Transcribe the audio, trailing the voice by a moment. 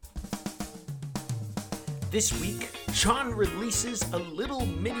This week, Sean releases a little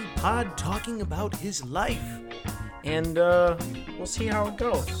mini pod talking about his life. And we'll see how it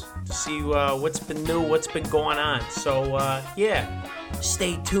goes. To see what's been new, what's been going on. So,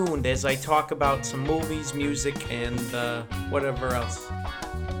 stay tuned as I talk about some movies, music, and whatever else.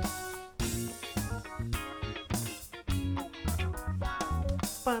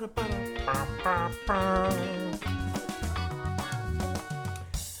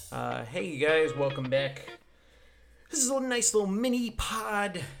 Hey you guys, welcome back. This is a nice little mini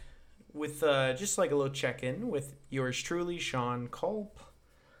pod with just like a little check-in with yours truly, Sean Culp.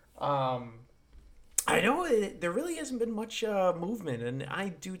 I know there really hasn't been much movement, and I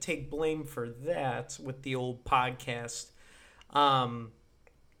do take blame for that with the old podcast. Well,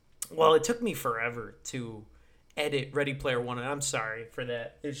 it took me forever to edit Ready Player One, and I'm sorry for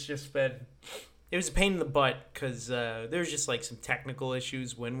that. It was a pain in the butt because there's just like some technical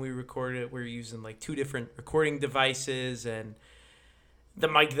issues when we recorded it. We were using like two different recording devices, and the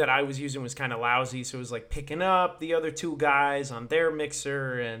mic that I was using was kind of lousy, so it was like picking up the other two guys on their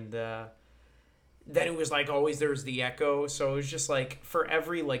mixer, and then it was like always there was the echo. So it was just like for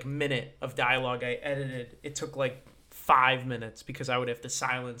every like minute of dialogue I edited, it took like 5 minutes because I would have to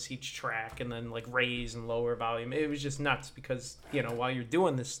silence each track and then like raise and lower volume. It was just nuts because, you know, while you're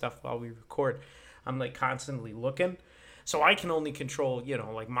doing this stuff while we record, I'm like constantly looking. So I can only control, you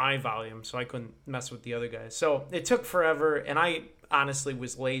know, like my volume, so I couldn't mess with the other guys. So it took forever, and I honestly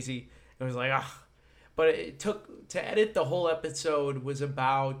was lazy. It was like, but it took to edit the whole episode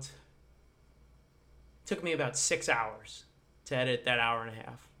took me about 6 hours to edit that hour and a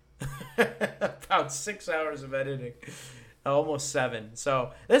half. About 6 hours of editing, almost 7.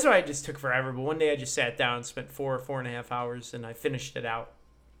 So that's why it just took forever. But one day I just sat down, spent 4.5 hours, and I finished it out.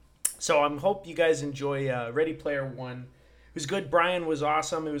 So I hope you guys enjoy Ready Player One. It was good. Brian was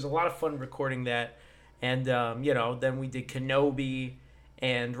awesome. It was a lot of fun recording that. And, then we did Kenobi.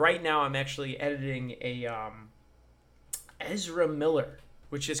 And right now I'm actually editing a Ezra Miller,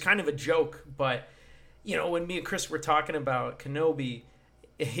 which is kind of a joke. But, you know, when me and Chris were talking about Kenobi,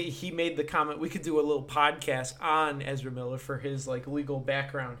 he made the comment we could do a little podcast on Ezra Miller for his, like, legal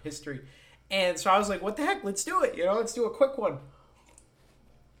background history. And so I was like, what the heck? Let's do it. You know, let's do a quick one.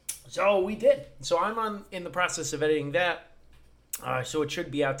 So we did. So I'm in the process of editing that. So it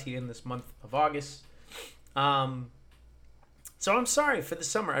should be out to you in this month of August. So I'm sorry for the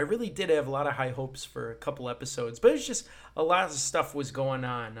summer. I really did have a lot of high hopes for a couple episodes, but it's just a lot of stuff was going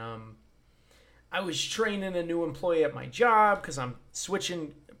on. I was training a new employee at my job because I'm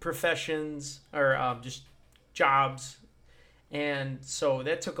switching professions or just jobs. And so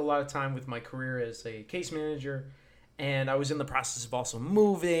that took a lot of time with my career as a case manager. And I was in the process of also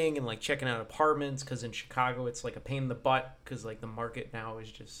moving and like checking out apartments because in Chicago it's like a pain in the butt because like the market now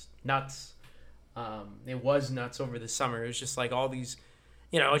is just nuts. It was nuts over the summer. It was just like all these,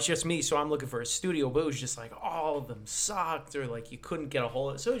 you know, it's just me. So I'm looking for a studio, but it was just like all of them sucked or like you couldn't get a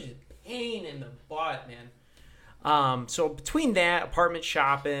hold of it. So it was just pain in the butt, man. So between that, apartment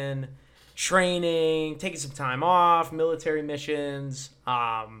shopping, training, taking some time off, military missions,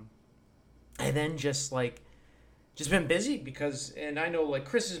 and then just been busy because, and I know like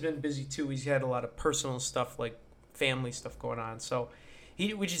Chris has been busy too. He's had a lot of personal stuff, like family stuff going on. So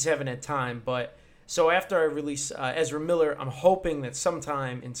we just haven't had time. But so after I release Ezra Miller, I'm hoping that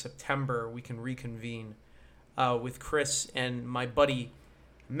sometime in September we can reconvene with Chris and my buddy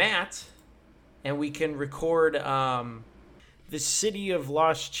Matt, and we can record The City of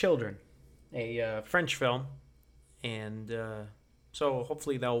Lost Children, a French film. And so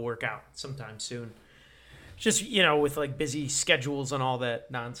hopefully that'll work out sometime soon. Just, you know, with like busy schedules and all that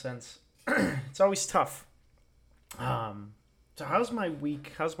nonsense. It's always tough. So how's my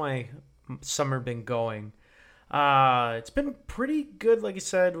week? How's my summer been going? It's been pretty good. Like I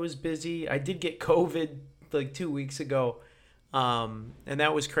said, was busy. I did get COVID like 2 weeks ago. And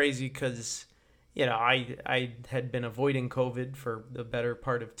that was crazy because, you know, I had been avoiding COVID for the better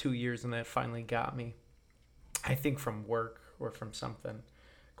part of 2 years, and that finally got me. I think from work or from something,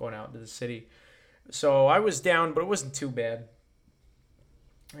 going out into the city. So I was down, but it wasn't too bad.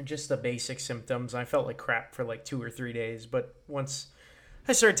 And just the basic symptoms. I felt like crap for like 2 or 3 days, but once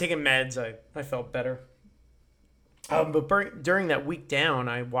I started taking meds, I felt better. But during that week down,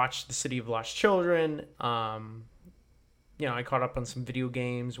 I watched The City of Lost Children. You know, I caught up on some video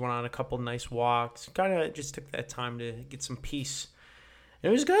games, went on a couple nice walks. Kind of just took that time to get some peace. It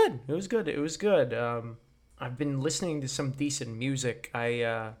was good. I've been listening to some decent music.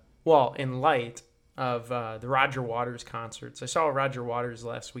 In light of the Roger Waters concerts. I saw Roger Waters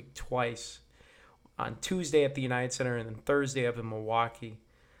last week twice. On Tuesday at the United Center and then Thursday up in Milwaukee.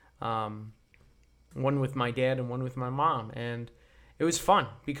 one with my dad and one with my mom, and it was fun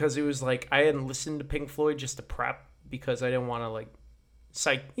because it was like I hadn't listened to Pink Floyd just to prep because I didn't want to like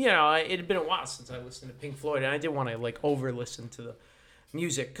it had been a while since I listened to Pink Floyd, and I didn't want to like over listen to the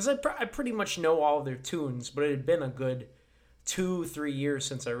music because I pretty much know all of their tunes, but it had been a good 2-3 years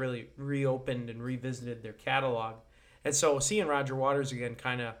since I really reopened and revisited their catalog. And so seeing Roger Waters again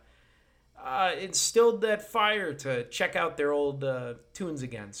kind of instilled that fire to check out their old tunes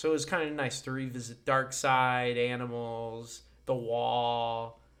again. So it was kind of nice to revisit Dark Side, Animals, The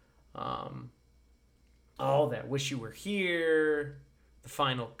Wall, all that, Wish You Were Here, The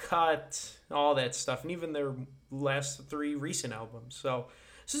Final Cut, all that stuff, and even their last 3 recent albums. So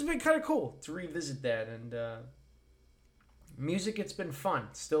this has been kind of cool to revisit that. And music, it's been fun.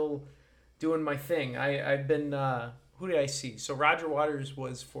 Still doing my thing. I've been, who did I see? So Roger Waters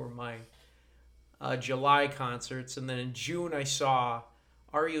was for my July concerts, and then in June I saw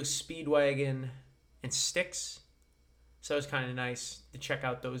REO Speedwagon and Styx. So it was kind of nice to check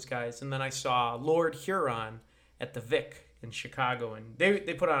out those guys. And then I saw Lord Huron at the Vic in Chicago, and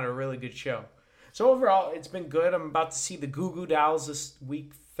they put on a really good show. So overall, it's been good. I'm about to see the Goo Goo Dolls this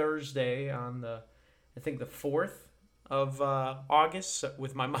week, Thursday, on the 4th of August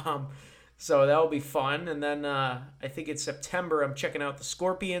with my mom. So that'll be fun. And then I think in September, I'm checking out the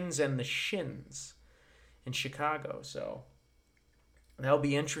Scorpions and the Shins in Chicago. So that'll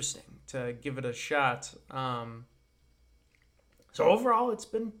be interesting to give it a shot. So overall, it's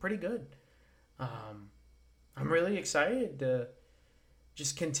been pretty good. I'm really excited to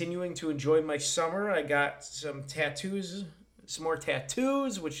just continuing to enjoy my summer. I got some more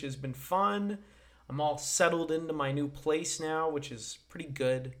tattoos, which has been fun. I'm all settled into my new place now, which is pretty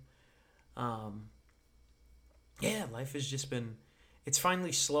good. Life has just been, it's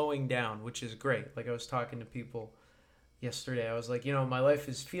finally slowing down, which is great. Like I was talking to people yesterday, I was like, my life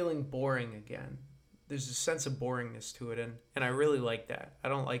is feeling boring again. There's a sense of boringness to it, and I really like that. I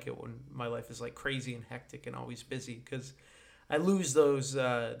don't like it when my life is like crazy and hectic and always busy, because I lose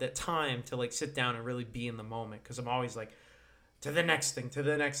that time to like sit down and really be in the moment, because I'm always like to the next thing,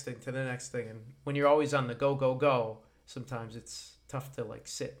 and when you're always on the go, sometimes it's tough to like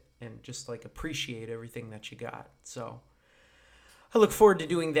sit and just like appreciate everything that you got. So I look forward to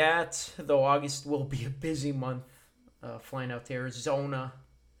doing that, though August will be a busy month, flying out to Arizona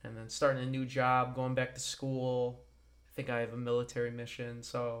and then starting a new job, going back to school. I think I have a military mission,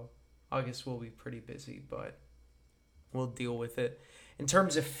 so August will be pretty busy, but we'll deal with it. In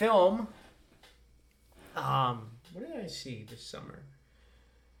terms of film, what did I see this summer?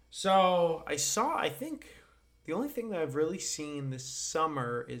 So I think the only thing that I've really seen this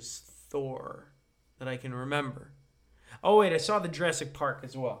summer is Thor that I can remember. Oh, wait, I saw the Jurassic Park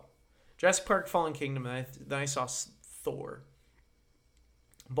as well. Jurassic Park Fallen Kingdom, and then I saw Thor.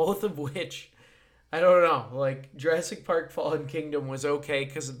 Both of which, I don't know, like Jurassic Park Fallen Kingdom was okay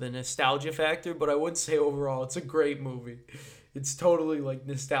because of the nostalgia factor, but I would say overall it's a great movie. It's totally like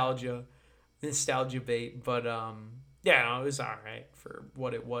nostalgia bait, but it was alright for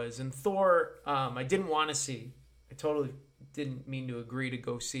what it was. And Thor, I didn't want to see. I totally didn't mean to agree to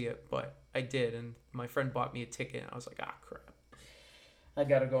go see it, but I did, and my friend bought me a ticket, and I was like, crap. I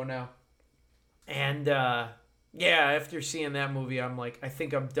gotta go now. And after seeing that movie, I'm like, I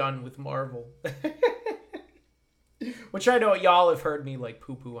think I'm done with Marvel. Which I know y'all have heard me like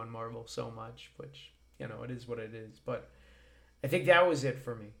poo-poo on Marvel so much, which, it is what it is. But I think that was it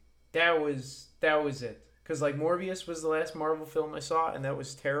for me. That was it. Because like Morbius was the last Marvel film I saw, and that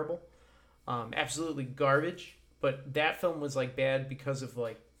was terrible. Absolutely garbage. But that film was like bad because of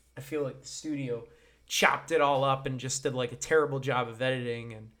like, I feel like the studio chopped it all up and just did like a terrible job of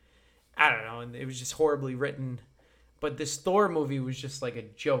editing, and I don't know, and it was just horribly written. But this Thor movie was just like a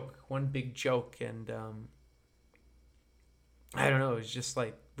joke, one big joke, and I don't know, it was just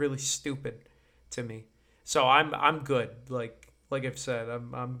like really stupid to me. So I'm good. Like I've said,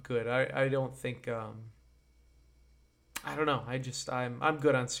 I'm good. I don't think I don't know. I'm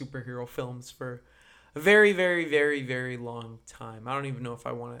good on superhero films for a very, very, very, very long time. I don't even know if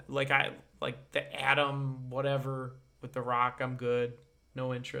I want to like the Atom whatever with The Rock. I'm good.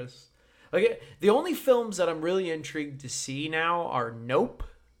 No interest. Like the only films that I'm really intrigued to see now are Nope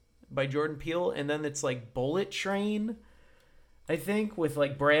by Jordan Peele, and then it's like Bullet Train, I think, with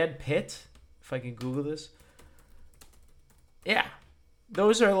like Brad Pitt. If I can Google this. Yeah.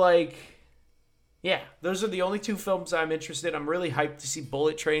 Those are the only 2 films I'm interested in. I'm really hyped to see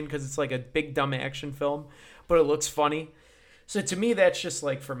Bullet Train because it's like a big dumb action film, but it looks funny. So to me, that's just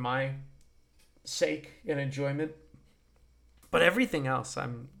like for my sake and enjoyment. But everything else,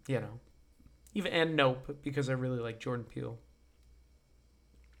 I'm, even, and Nope, because I really like Jordan Peele.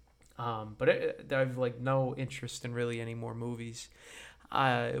 But I have like no interest in really any more movies.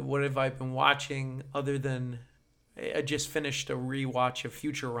 What have I been watching other than I just finished a rewatch of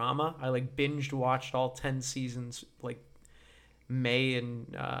Futurama. I like binged watched all 10 seasons like May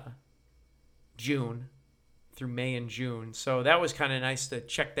and June through May and June. So that was kind of nice to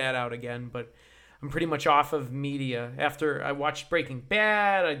check that out again, but I'm pretty much off of media. After I watched Breaking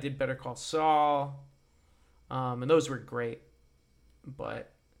Bad, I did Better Call Saul. And those were great.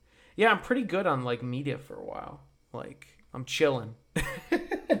 But yeah, I'm pretty good on like media for a while. Like I'm chilling.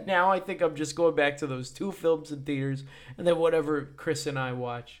 Now I think I'm just going back to those 2 films in theaters and then whatever Chris and I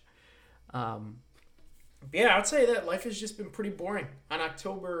watch. Yeah, I'd say that life has just been pretty boring. On August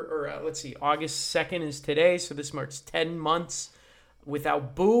 2nd is today, so this marks 10 months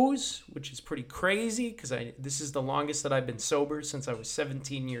without booze, which is pretty crazy because this is the longest that I've been sober since I was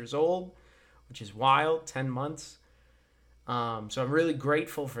 17 years old, which is wild, 10 months. So I'm really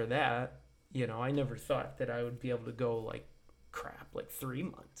grateful for that. You know, I never thought that I would be able to go like 3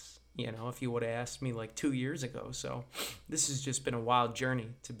 months, you know, if you would have asked me like 2 years ago. So this has just been a wild journey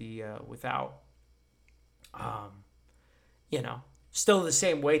to be without. You know, still the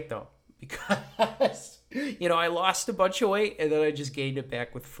same weight though, because, you know, I lost a bunch of weight and then I just gained it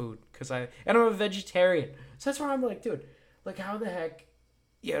back with food and I'm a vegetarian. So that's where I'm like, dude, like how the heck,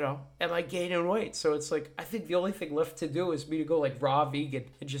 you know, am I gaining weight? So it's like, I think the only thing left to do is me to go like raw vegan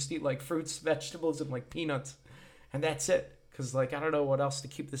and just eat like fruits, vegetables, and like peanuts. And that's it. Cause like, I don't know what else to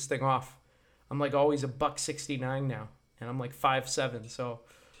keep this thing off. I'm like always $169 now and I'm like 5'7". So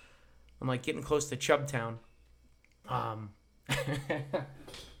I'm like getting close to Chubtown.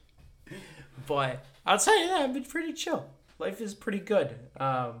 But I'll tell you that I've been pretty chill. Life is pretty good.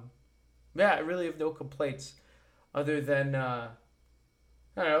 Yeah, I really have no complaints other than, I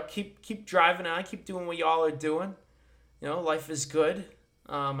don't know, keep driving on, keep doing what y'all are doing. You know, life is good.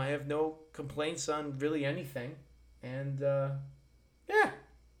 I have no complaints on really anything. And, yeah.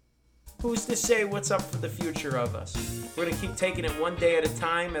 Who's to say what's up for the future of us? We're going to keep taking it one day at a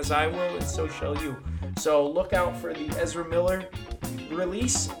time, as I will, and so shall you. So look out for the Ezra Miller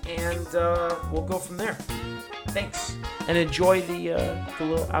release, and we'll go from there. Thanks. And enjoy the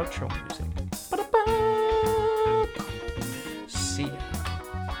little outro music.